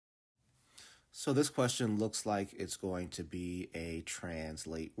So this question looks like it's going to be a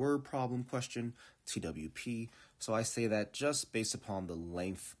translate word problem question, TWP. So I say that just based upon the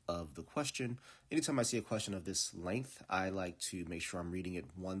length of the question. Anytime I see a question of this length, I like to make sure I'm reading it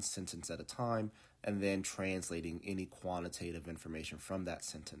one sentence at a time and then translating any quantitative information from that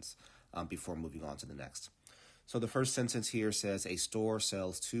sentence before moving on to the next. So the first sentence here says a store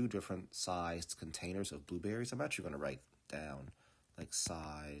sells 2 different sized containers of blueberries. I'm actually going to write down like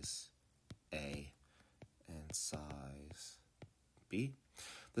size A and size B.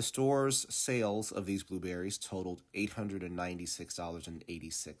 The store's sales of these blueberries totaled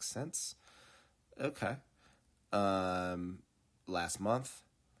 $896.86. Okay. Last month,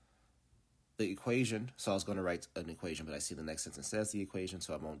 the equation, so I was going to write an equation, but I see the next sentence says the equation,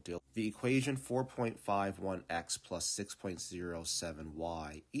 so I won't deal. The equation 4.51x plus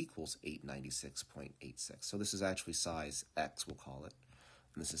 6.07y equals 896.86. So this is actually size x, we'll call it.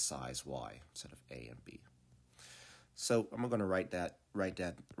 And this is size y instead of A and B. So I'm going to write down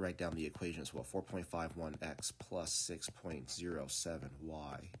the equation as well. 4.51x plus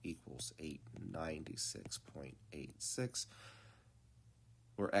 6.07y equals 896.86,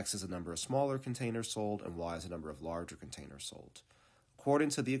 where x is the number of smaller containers sold and y is the number of larger containers sold. According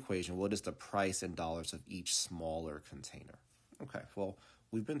to the equation, what is the price in dollars of each smaller container? Okay, well,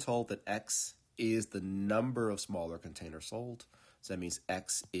 we've been told that x is the number of smaller containers sold. So that means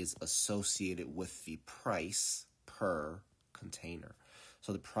X is associated with the price per container.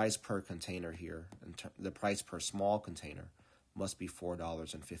 So the price per container here, the price per small container must be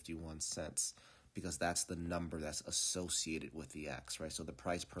 $4.51 because that's the number that's associated with the X, right? So the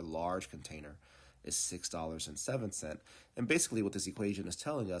price per large container is $6.07. And basically what this equation is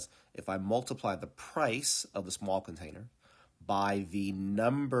telling us, if I multiply the price of the small container by the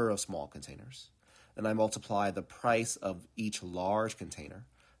number of small containers, and I multiply the price of each large container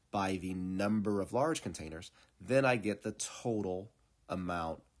by the number of large containers, then I get the total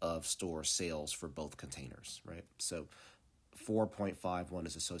amount of store sales for both containers, right? So 4.51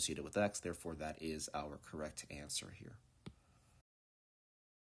 is associated with X, therefore that is our correct answer here.